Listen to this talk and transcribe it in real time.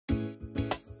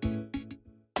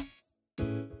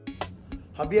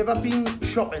Have you ever been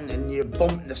shopping and you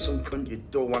bump into some cunt you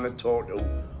don't want to talk to,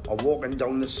 or walking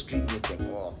down the street and you think,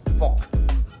 oh fuck,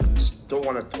 just don't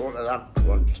want to talk to that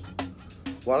cunt?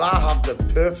 Well, I have the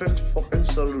perfect fucking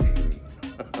solution.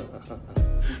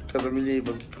 Because I'm an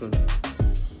evil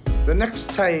cunt. The next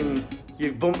time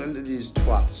you bump into these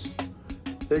twats,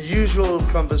 the usual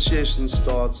conversation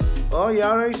starts, oh, you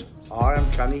alright? Oh,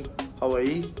 I'm canny. How are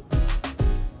you?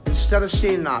 Instead of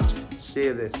saying that, say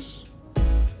this.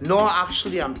 No,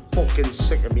 actually, I'm fucking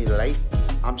sick of me life.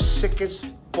 I'm sick as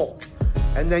fuck.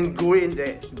 And then go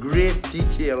into great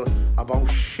detail about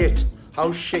shit,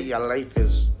 how shit your life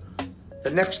is.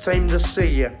 The next time they see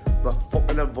you, they'll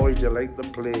fucking avoid you like the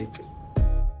plague.